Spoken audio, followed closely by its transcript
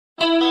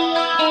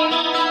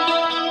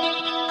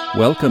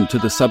Welcome to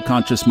the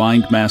Subconscious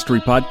Mind Mastery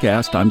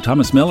Podcast. I'm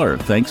Thomas Miller.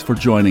 Thanks for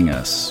joining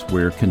us.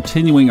 We're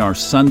continuing our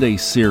Sunday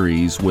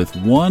series with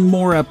one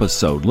more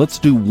episode. Let's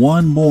do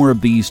one more of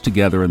these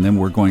together, and then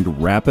we're going to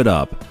wrap it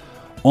up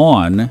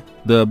on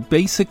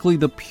basically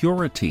the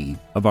purity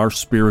of our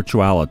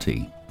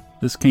spirituality.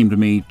 This came to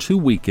me 2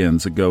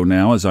 weekends ago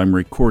now as I'm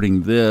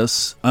recording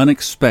this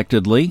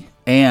unexpectedly,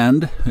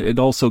 and it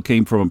also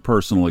came from a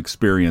personal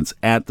experience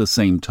at the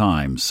same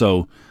time.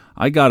 So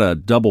I got a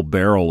double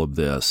barrel of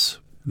this.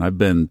 And I've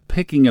been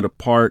picking it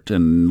apart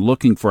and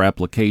looking for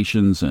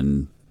applications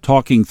and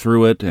talking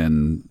through it.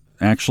 And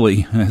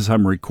actually, as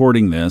I'm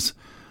recording this,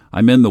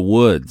 I'm in the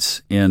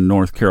woods in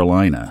North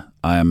Carolina.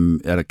 I'm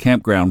at a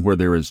campground where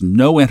there is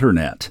no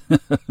internet.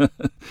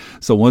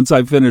 So once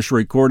I finish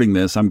recording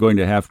this, I'm going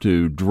to have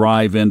to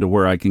drive into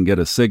where I can get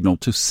a signal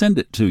to send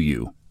it to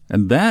you.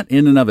 And that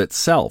in and of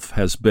itself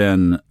has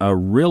been a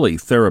really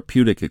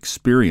therapeutic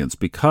experience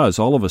because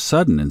all of a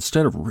sudden,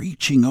 instead of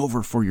reaching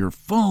over for your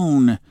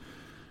phone,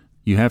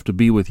 you have to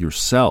be with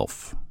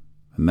yourself.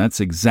 And that's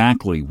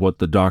exactly what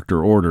the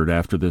doctor ordered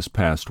after this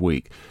past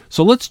week.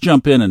 So let's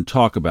jump in and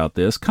talk about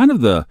this. Kind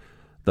of the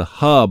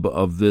hub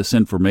of this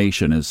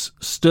information is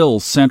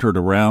still centered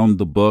around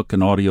the book,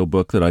 an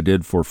audiobook that I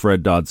did for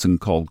Fred Dodson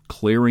called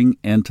Clearing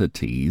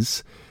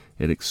Entities.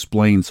 It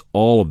explains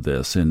all of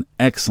this in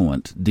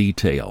excellent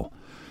detail.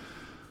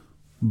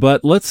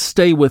 But let's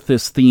stay with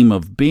this theme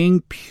of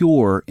being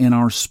pure in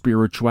our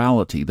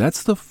spirituality.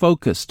 That's the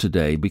focus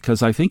today,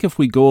 because I think if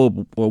we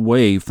go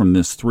away from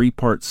this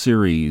 3-part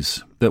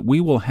series, that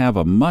we will have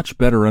a much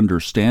better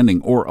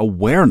understanding or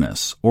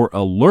awareness or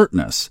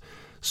alertness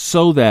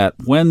so that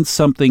when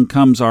something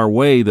comes our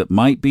way that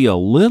might be a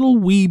little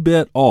wee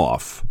bit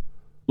off,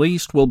 at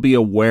least we'll be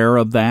aware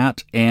of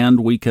that and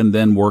we can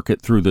then work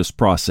it through this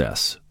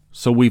process.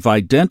 So we've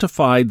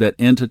identified that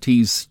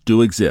entities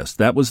do exist.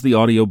 That was the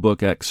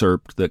audiobook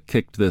excerpt that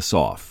kicked this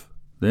off.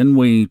 Then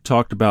we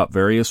talked about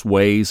various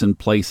ways and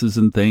places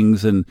and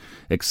things and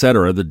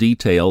etc., the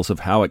details of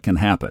how it can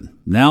happen.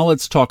 Now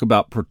let's talk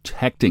about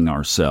protecting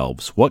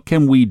ourselves. What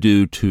can we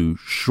do to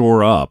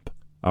shore up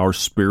our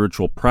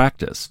spiritual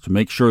practice to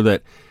make sure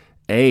that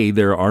A,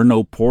 there are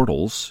no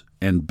portals,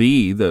 and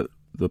B, the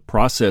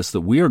process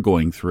that we are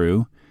going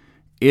through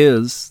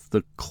is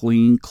the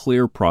clean,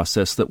 clear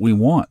process that we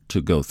want to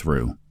go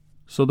through.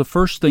 So the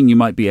first thing you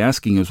might be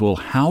asking is, well,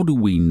 how do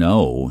we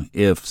know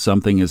if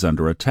something is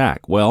under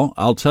attack? Well,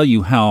 I'll tell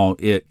you how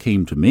it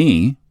came to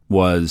me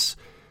was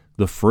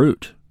the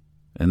fruit.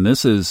 And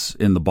this is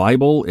in the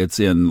Bible,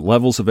 it's in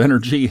levels of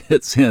energy,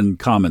 it's in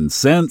common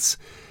sense.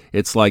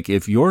 It's like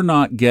if you're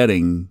not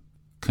getting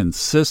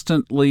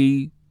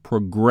consistently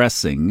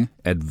progressing,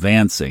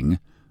 advancing,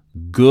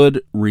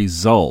 good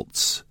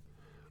results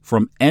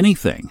from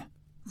anything.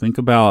 Think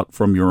about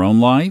from your own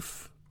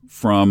life,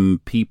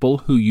 from people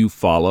who you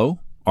follow.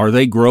 Are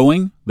they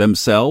growing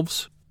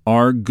themselves?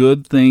 Are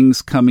good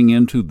things coming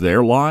into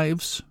their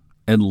lives?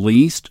 At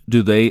least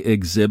do they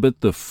exhibit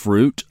the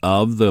fruit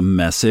of the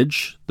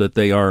message that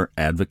they are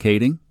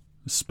advocating,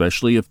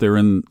 especially if they're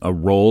in a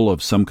role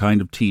of some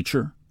kind of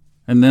teacher?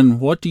 And then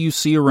what do you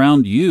see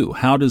around you?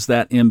 How does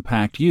that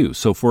impact you?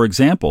 So, for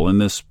example, in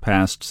this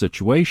past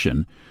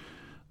situation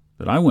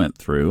that I went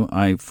through,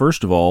 I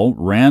first of all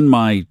ran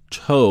my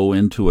toe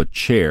into a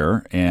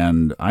chair,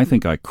 and I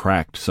think I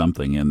cracked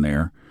something in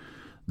there.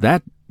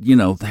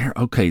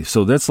 Okay,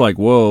 so that's like,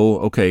 whoa,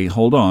 okay,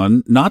 hold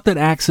on. Not that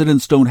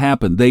accidents don't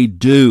happen. They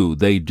do.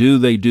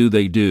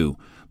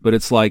 But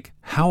it's like,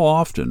 how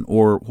often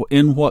or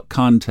in what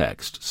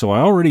context? So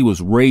I already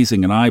was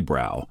raising an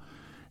eyebrow,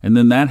 and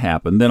then that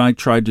happened. Then I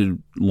tried to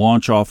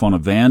launch off on a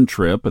van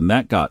trip, and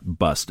that got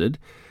busted.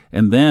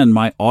 And then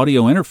my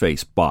audio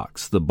interface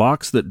box, the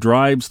box that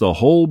drives the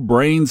whole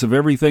brains of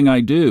everything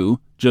I do,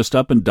 just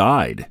up and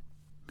died.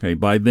 Okay,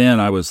 by then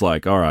I was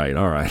like, all right.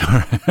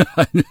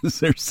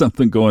 There's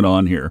something going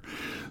on here.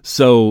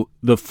 So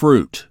the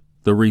fruit,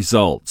 the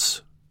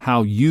results,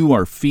 how you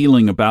are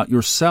feeling about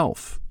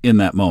yourself in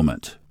that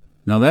moment.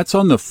 Now that's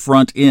on the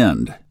front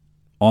end.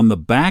 On the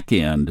back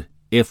end,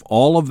 if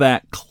all of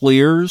that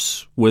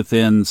clears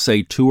within,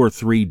 say, 2 or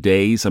 3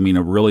 days, a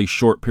really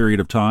short period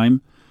of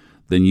time,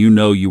 then you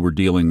know you were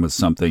dealing with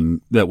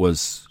something that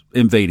was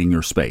invading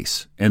your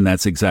space. And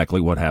that's exactly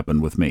what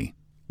happened with me.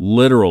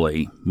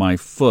 Literally, my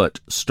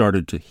foot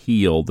started to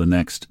heal the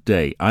next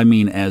day.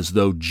 As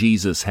though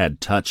Jesus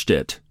had touched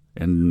it.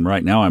 And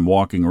right now I'm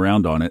walking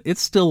around on it.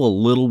 It's still a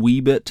little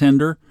wee bit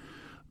tender,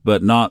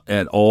 but not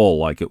at all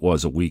like it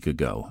was a week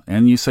ago.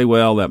 And you say,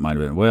 well, that might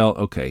have been, well,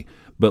 okay.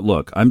 But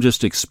look, I'm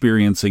just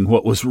experiencing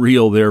what was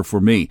real there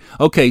for me.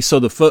 Okay, so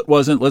the foot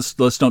wasn't, let's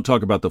don't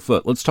talk about the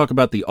foot. Let's talk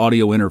about the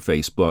audio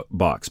interface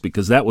box,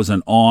 because that was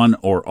an on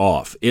or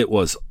off. It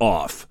was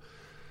off.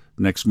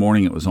 Next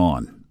morning it was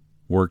on.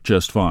 Worked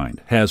just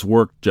fine. Has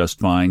worked just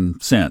fine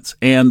since.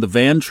 And the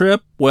van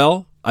trip,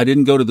 well, I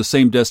didn't go to the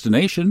same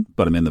destination,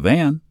 but I'm in the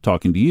van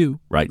talking to you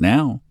right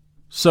now.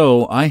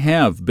 So I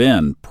have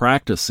been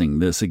practicing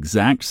this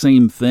exact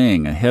same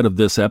thing ahead of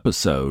this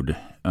episode,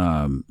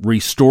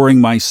 restoring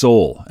my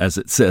soul, as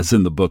it says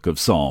in the book of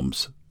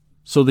Psalms.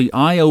 So the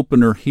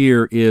eye-opener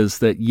here is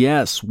that,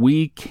 yes,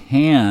 we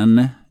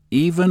can,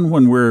 even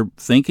when we're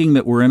thinking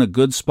that we're in a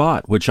good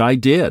spot, which I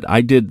did.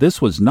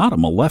 This was not a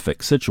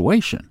malefic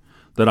situation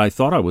that I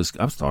thought I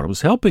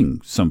was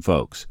helping some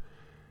folks.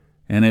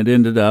 And it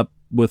ended up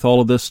with all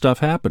of this stuff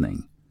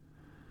happening.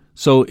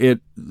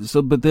 But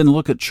then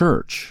look at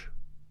church.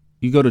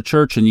 You go to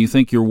church and you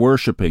think you're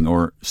worshiping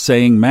or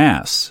saying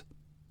Mass,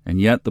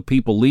 and yet the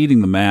people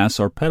leading the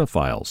Mass are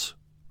pedophiles.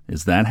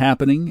 Is that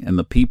happening and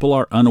the people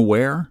are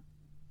unaware?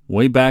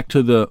 Way back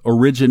to the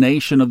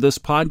origination of this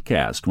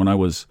podcast, when I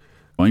was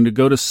going to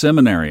go to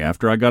seminary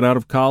after I got out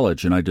of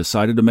college, and I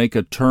decided to make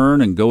a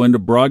turn and go into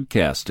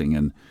broadcasting,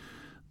 and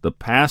the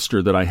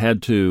pastor that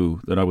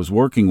I was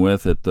working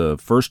with at the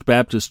First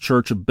Baptist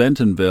Church of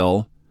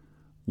Bentonville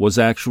was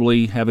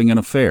actually having an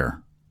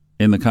affair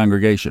in the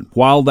congregation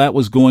while that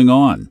was going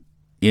on.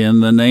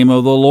 In the name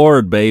of the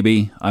Lord,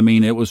 baby. I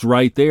mean, it was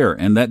right there,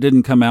 and that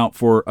didn't come out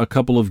for a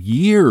couple of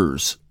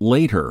years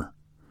later.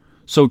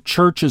 So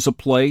church is a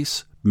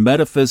place,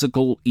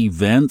 metaphysical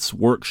events,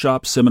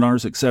 workshops,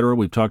 seminars, etc.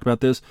 We've talked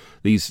about this.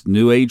 These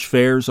New Age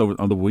fairs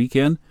on the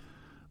weekend.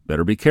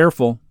 Better be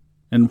careful.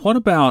 And what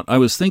about, I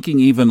was thinking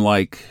even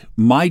like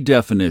my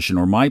definition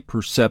or my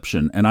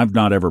perception, and I've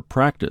not ever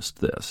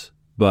practiced this,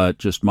 but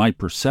just my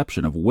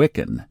perception of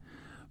Wiccan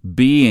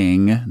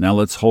being, now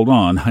let's hold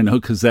on, I know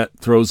because that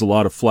throws a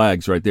lot of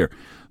flags right there,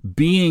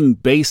 being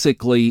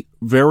basically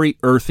very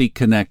earthy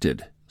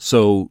connected.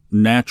 So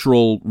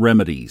natural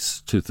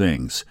remedies to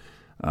things,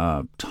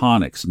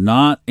 tonics,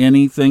 not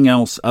anything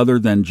else other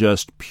than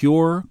just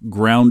pure,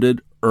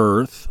 grounded,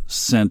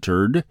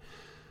 earth-centered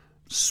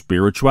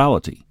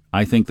spirituality.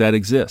 I think that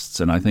exists,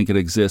 and I think it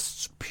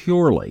exists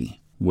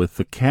purely with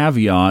the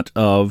caveat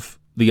of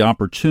the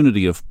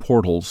opportunity of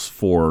portals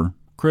for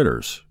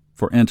critters,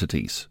 for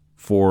entities,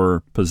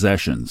 for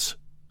possessions.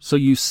 So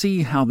you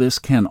see how this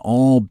can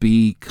all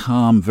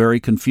become very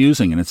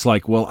confusing, and it's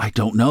like, well, I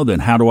don't know then.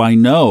 How do I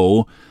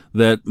know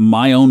that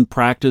my own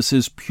practice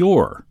is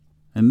pure?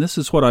 And this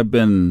is what I've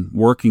been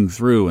working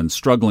through and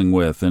struggling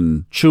with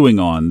and chewing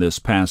on this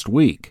past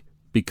week,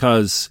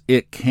 because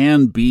it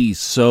can be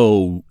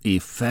so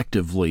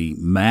effectively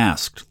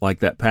masked like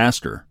that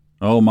pastor.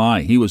 Oh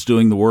my, he was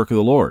doing the work of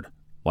the Lord.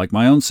 Like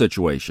my own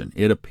situation,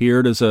 it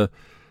appeared as a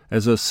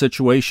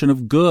situation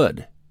of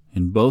good.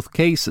 In both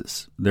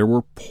cases, there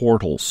were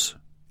portals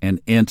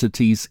and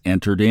entities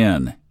entered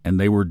in, and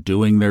they were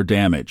doing their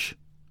damage.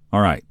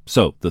 All right,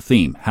 so the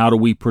theme, how do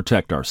we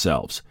protect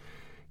ourselves?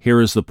 Here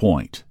is the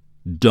point.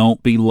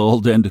 Don't be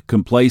lulled into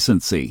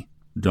complacency.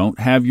 Don't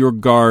have your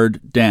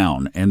guard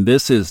down. And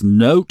this is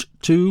note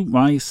to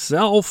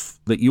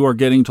myself that you are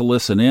getting to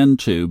listen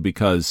into,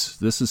 because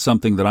this is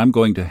something that I'm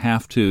going to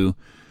have to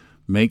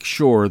make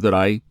sure that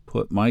I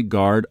put my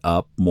guard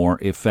up more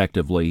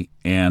effectively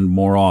and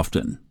more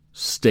often.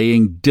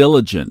 Staying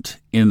diligent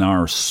in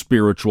our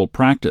spiritual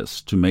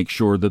practice to make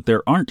sure that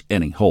there aren't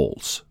any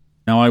holes.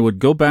 Now, I would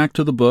go back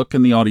to the book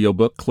and the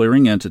audiobook,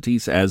 Clearing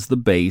Entities, as the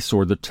base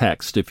or the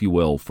text, if you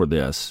will, for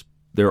this.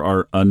 There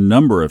are a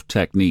number of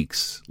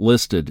techniques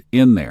listed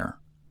in there.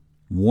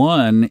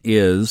 One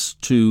is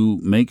to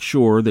make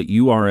sure that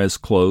you are as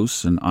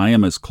close, and I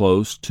am as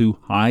close to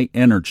high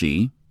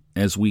energy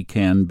as we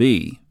can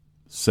be.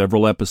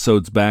 Several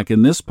episodes back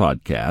in this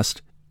podcast,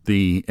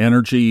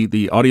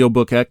 the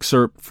audiobook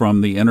excerpt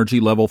from the Energy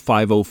Level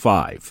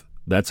 505.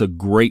 That's a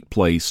great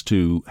place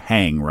to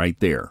hang right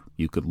there.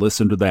 You could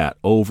listen to that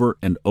over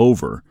and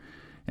over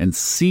and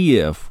see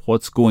if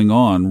what's going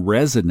on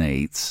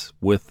resonates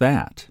with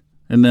that.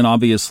 And then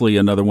obviously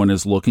another one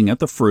is looking at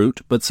the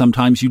fruit, but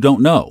sometimes you don't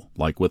know,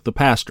 like with the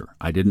pastor.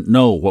 I didn't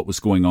know what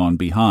was going on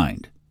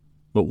behind.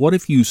 But what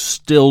if you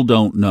still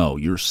don't know?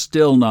 You're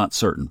still not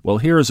certain. Well,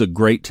 here is a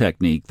great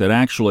technique that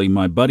actually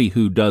my buddy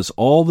who does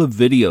all the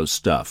video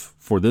stuff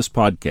for this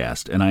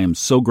podcast, and I am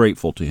so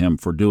grateful to him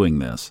for doing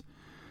this,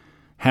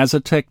 has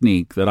a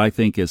technique that I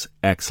think is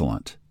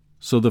excellent.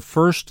 So the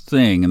first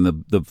thing and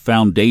the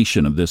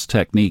foundation of this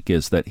technique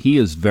is that he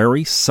is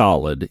very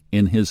solid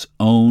in his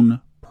own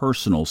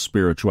personal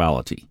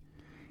spirituality.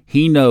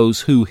 He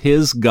knows who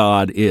his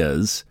God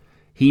is.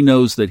 He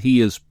knows that he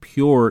is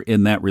pure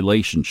in that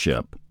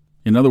relationship.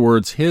 In other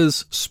words,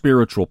 his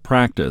spiritual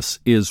practice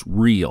is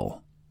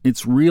real.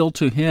 It's real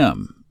to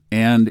him,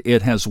 and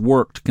it has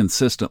worked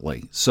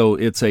consistently. So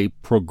it's a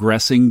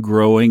progressing,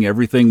 growing,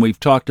 everything we've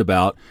talked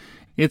about.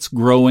 It's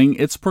growing,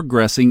 it's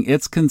progressing,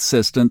 it's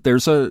consistent,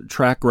 there's a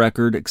track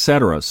record,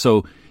 etc.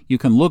 So you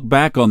can look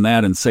back on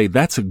that and say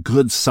that's a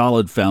good,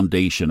 solid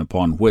foundation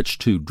upon which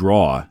to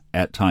draw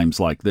at times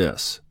like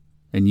this.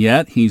 And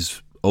yet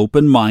he's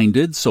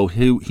open-minded, so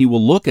he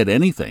will look at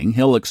anything.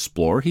 He'll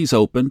explore. He's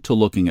open to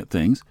looking at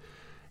things.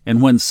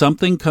 And when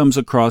something comes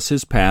across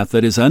his path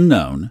that is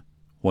unknown,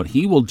 what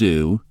he will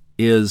do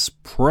is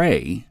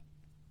pray,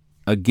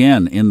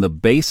 again, in the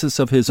basis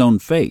of his own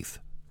faith,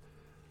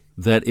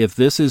 that if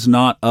this is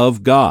not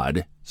of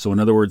God, so in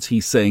other words,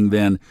 he's saying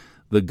then,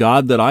 the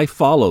God that I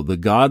follow, the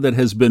God that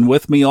has been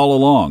with me all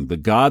along, the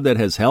God that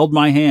has held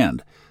my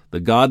hand, the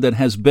God that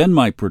has been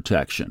my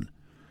protection,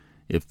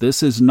 If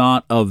this is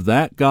not of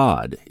that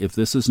God, if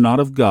this is not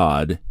of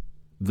God,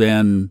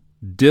 then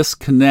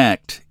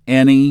disconnect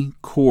any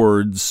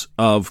cords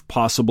of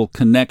possible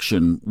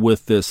connection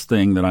with this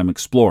thing that I'm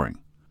exploring.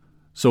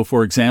 So,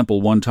 for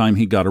example, one time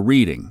he got a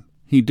reading.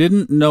 He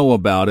didn't know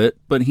about it,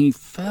 but he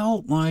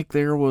felt like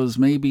there was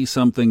maybe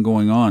something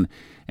going on.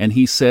 And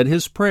he said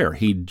his prayer.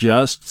 He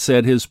just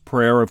said his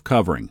prayer of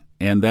covering.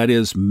 And that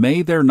is,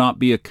 may there not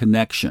be a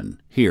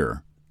connection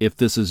here if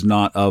this is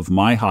not of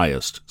my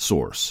highest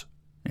source.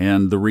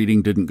 And the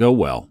reading didn't go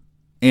well.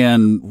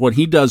 And what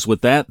he does with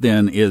that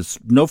then is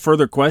no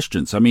further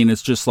questions. I mean,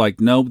 it's just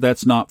like, no,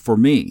 that's not for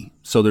me.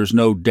 So there's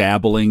no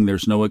dabbling,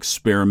 there's no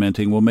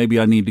experimenting. Well, maybe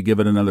I need to give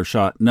it another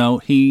shot. No,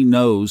 he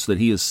knows that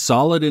he is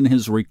solid in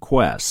his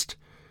request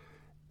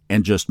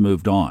and just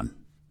moved on.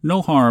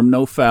 No harm,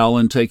 no foul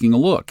in taking a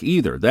look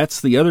either.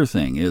 That's the other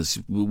thing,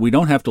 is we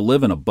don't have to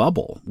live in a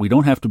bubble. We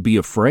don't have to be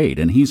afraid,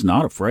 and he's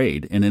not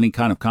afraid in any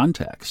kind of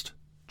context.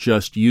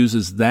 Just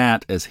uses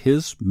that as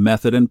his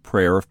method and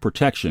prayer of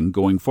protection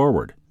going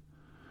forward.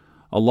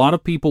 A lot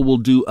of people will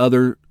do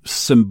other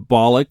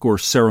symbolic or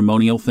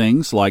ceremonial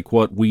things like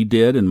what we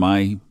did in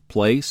my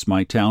place,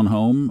 my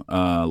townhome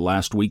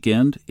last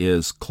weekend,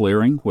 is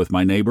clearing with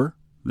my neighbor.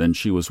 Then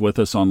she was with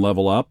us on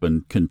Level Up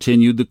and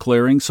continued the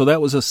clearing. So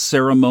that was a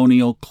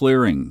ceremonial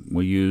clearing.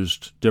 We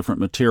used different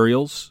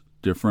materials,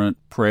 different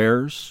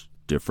prayers,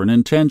 different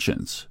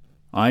intentions.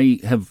 I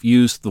have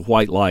used the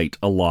white light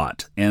a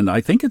lot, and I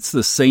think it's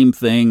the same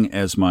thing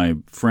as my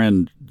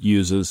friend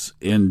uses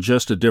in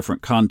just a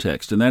different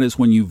context, and that is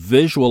when you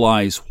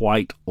visualize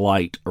white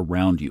light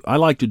around you. I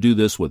like to do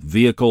this with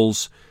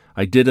vehicles.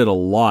 I did it a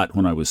lot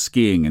when I was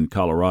skiing in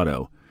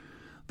Colorado.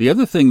 The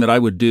other thing that I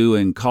would do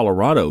in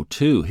Colorado,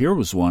 too, here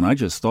was one, I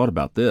just thought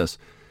about this.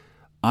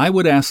 I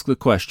would ask the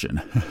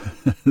question,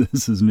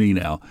 this is me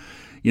now,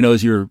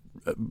 as you're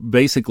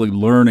basically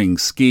learning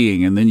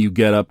skiing, and then you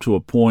get up to a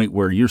point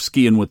where you're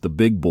skiing with the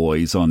big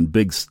boys on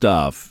big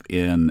stuff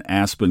in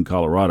Aspen,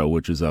 Colorado,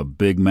 which is a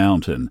big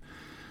mountain,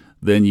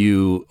 then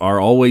you are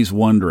always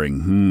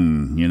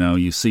wondering,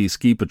 you see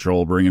Ski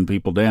Patrol bringing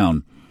people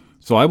down.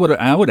 So I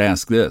would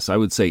ask this. I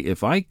would say,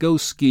 if I go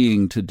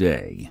skiing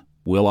today,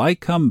 will I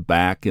come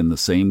back in the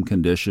same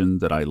condition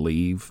that I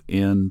leave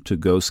in to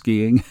go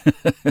skiing?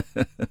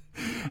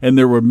 And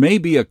there were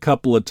maybe a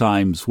couple of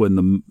times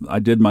when I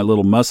did my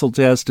little muscle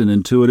test and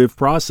intuitive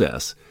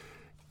process,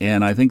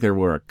 and I think there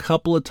were a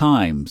couple of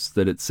times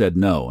that it said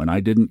no, and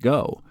I didn't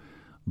go.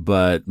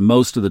 But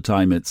most of the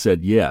time it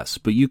said yes.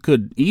 But you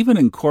could even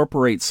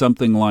incorporate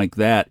something like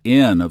that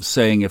in, of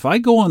saying, if I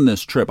go on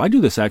this trip, I do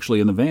this actually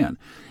in the van.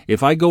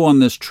 If I go on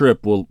this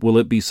trip, will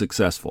it be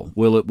successful?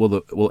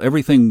 Will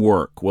everything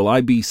work? Will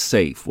I be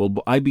safe?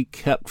 Will I be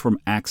kept from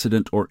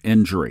accident or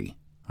injury?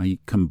 I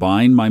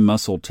combine my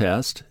muscle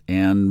test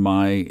and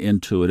my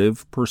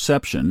intuitive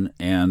perception,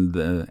 and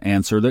the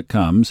answer that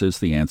comes is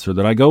the answer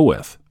that I go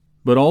with.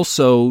 But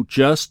also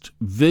just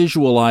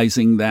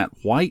visualizing that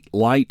white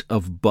light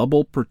of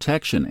bubble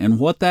protection. And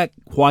what that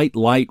white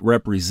light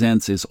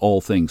represents is all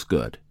things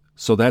good.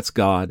 So that's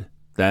God.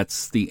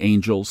 That's the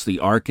angels, the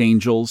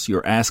archangels.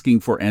 You're asking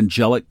for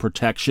angelic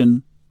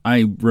protection.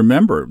 I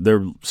remember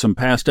there are some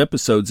past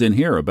episodes in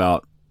here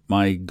about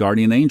my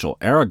guardian angel,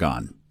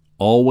 Aragon.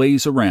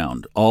 Always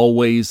around,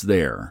 always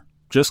there.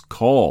 Just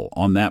call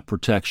on that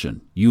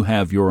protection. You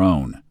have your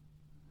own.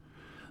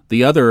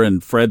 The other,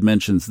 and Fred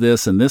mentions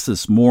this, and this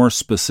is more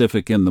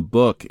specific in the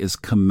book, is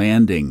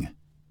commanding.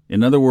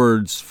 In other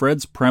words,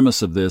 Fred's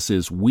premise of this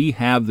is we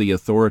have the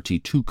authority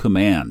to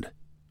command,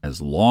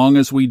 as long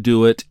as we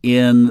do it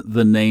in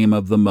the name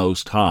of the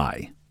Most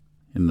High.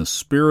 In the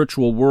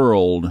spiritual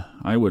world,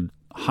 I would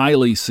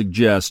highly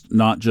suggest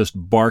not just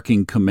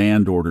barking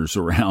command orders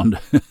around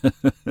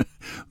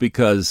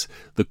because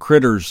the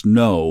critters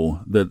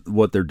know that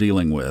what they're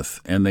dealing with,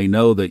 and they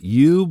know that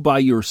you by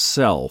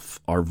yourself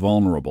are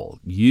vulnerable.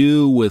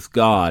 You with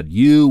God,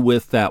 you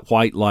with that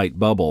white light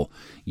bubble,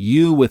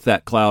 you with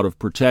that cloud of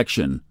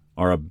protection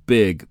are a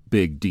big,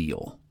 big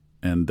deal.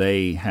 And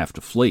they have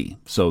to flee,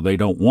 so they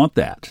don't want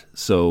that.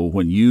 So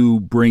when you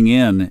bring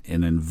in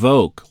and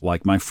invoke,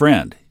 like my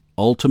friend,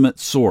 ultimate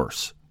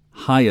source,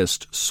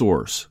 highest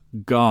source,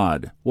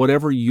 God,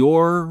 whatever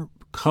your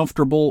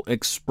comfortable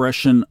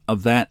expression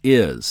of that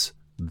is,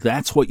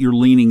 that's what you're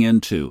leaning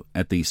into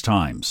at these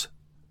times.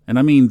 And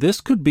I mean, this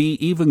could be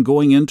even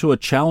going into a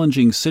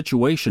challenging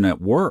situation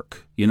at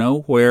work,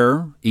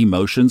 where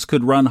emotions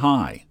could run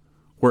high.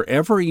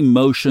 Wherever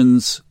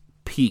emotions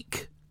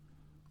peak,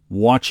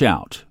 watch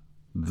out.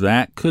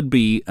 That could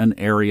be an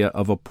area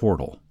of a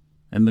portal.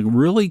 And the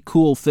really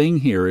cool thing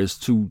here is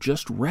to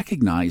just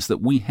recognize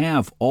that we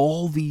have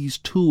all these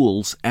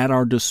tools at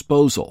our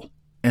disposal.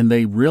 And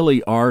they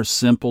really are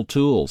simple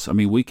tools. I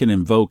mean, we can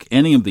invoke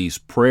any of these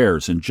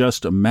prayers in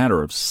just a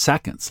matter of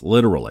seconds,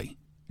 literally.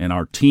 And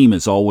our team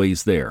is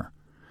always there.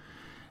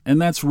 And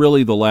that's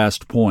really the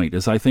last point,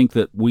 is I think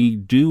that we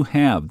do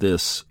have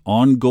this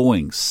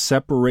ongoing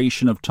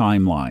separation of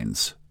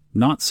timelines.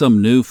 Not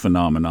some new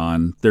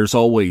phenomenon. There's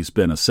always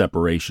been a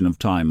separation of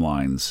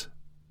timelines.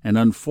 And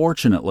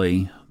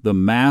unfortunately, the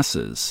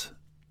masses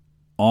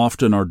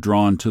often are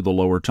drawn to the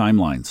lower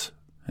timelines.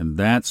 And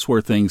that's where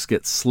things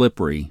get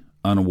slippery,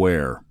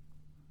 unaware.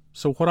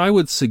 So what I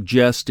would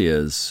suggest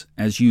is,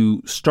 as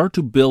you start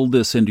to build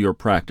this into your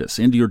practice,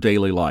 into your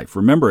daily life,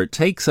 remember it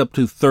takes up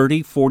to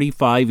 30,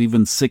 45,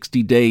 even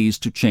 60 days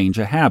to change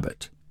a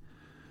habit.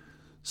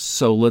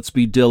 So let's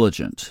be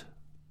diligent.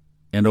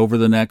 And over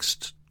the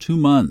next 2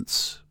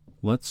 months,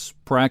 let's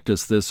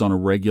practice this on a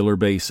regular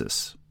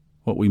basis.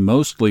 What we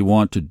mostly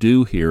want to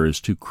do here is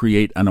to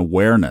create an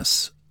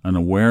awareness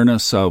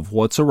of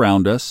what's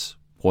around us,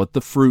 what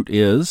the fruit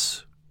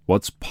is,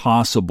 what's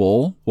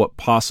possible, what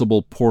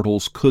possible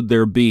portals could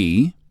there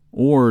be,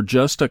 or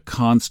just a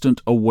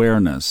constant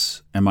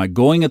awareness. Am I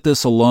going at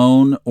this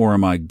alone, or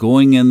am I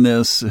going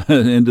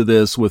into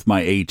this with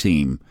my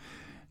A-team?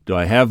 Do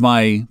I have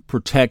my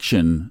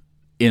protection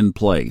in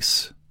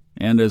place?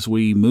 And as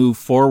we move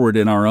forward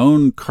in our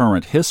own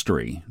current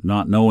history,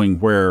 not knowing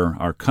where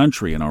our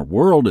country and our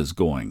world is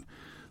going,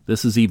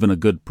 this is even a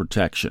good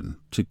protection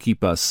to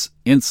keep us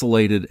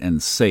insulated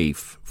and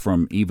safe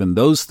from even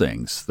those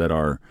things that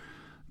are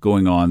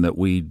going on that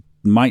we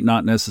might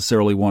not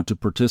necessarily want to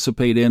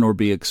participate in or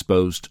be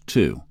exposed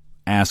to.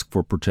 Ask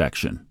for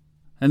protection.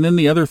 And then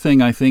the other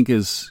thing I think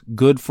is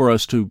good for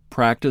us to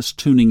practice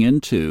tuning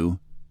into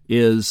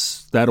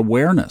is that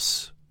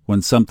awareness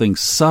when something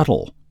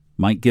subtle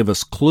might give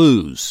us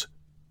clues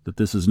that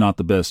this is not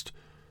the best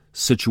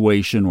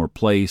situation or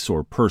place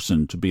or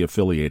person to be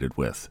affiliated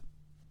with.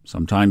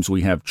 Sometimes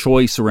we have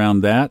choice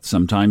around that,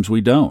 sometimes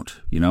we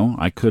don't.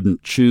 I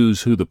couldn't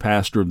choose who the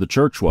pastor of the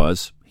church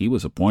was. He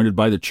was appointed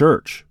by the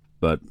church.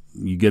 But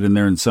you get in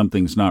there and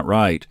something's not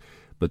right.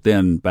 But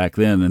then, back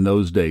then, in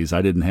those days,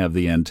 I didn't have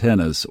the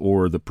antennas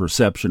or the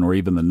perception or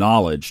even the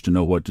knowledge to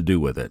know what to do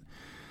with it.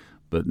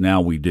 But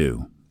now we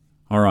do.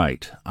 All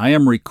right, I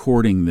am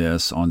recording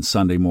this on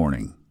Sunday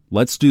morning.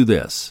 Let's do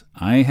this.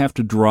 I have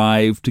to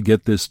drive to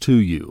get this to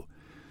you.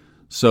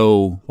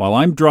 So while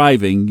I'm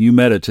driving, you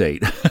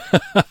meditate.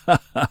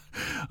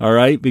 All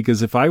right?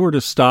 Because if I were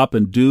to stop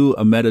and do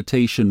a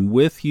meditation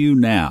with you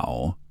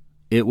now,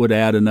 it would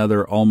add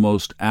another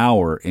almost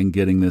hour in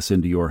getting this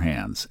into your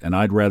hands. And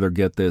I'd rather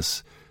get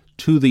this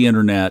to the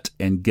internet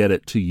and get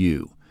it to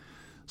you.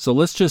 So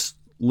let's just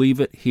leave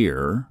it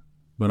here.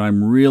 But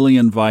I'm really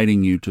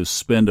inviting you to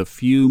spend a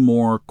few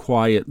more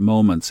quiet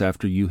moments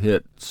after you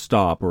hit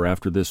stop or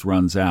after this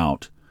runs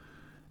out.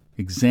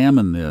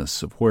 Examine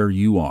this of where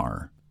you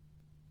are.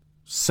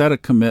 Set a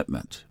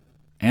commitment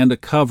and a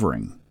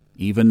covering,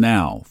 even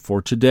now,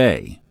 for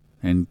today,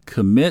 and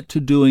commit to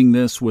doing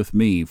this with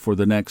me for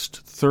the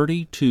next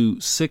 30 to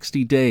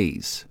 60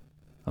 days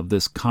of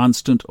this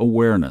constant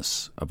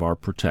awareness of our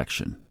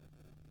protection.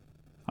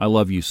 I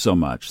love you so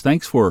much.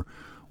 Thanks for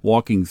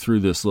walking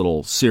through this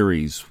little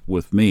series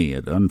with me.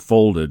 It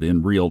unfolded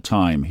in real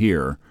time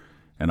here,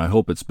 and I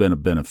hope it's been a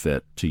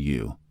benefit to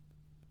you.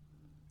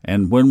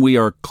 And when we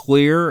are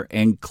clear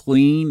and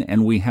clean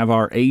and we have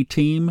our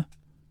A-team,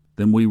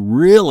 then we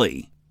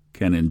really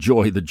can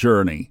enjoy the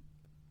journey.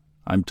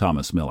 I'm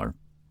Thomas Miller.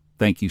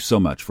 Thank you so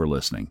much for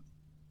listening.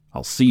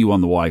 I'll see you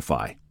on the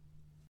Wi-Fi.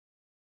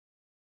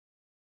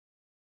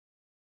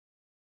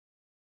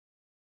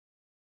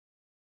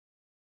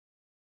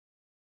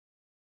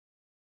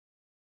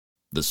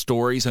 The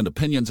stories and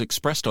opinions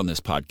expressed on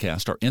this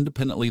podcast are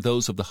independently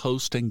those of the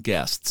host and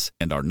guests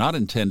and are not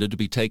intended to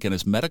be taken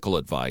as medical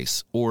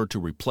advice or to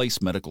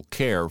replace medical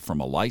care from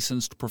a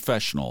licensed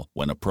professional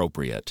when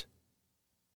appropriate.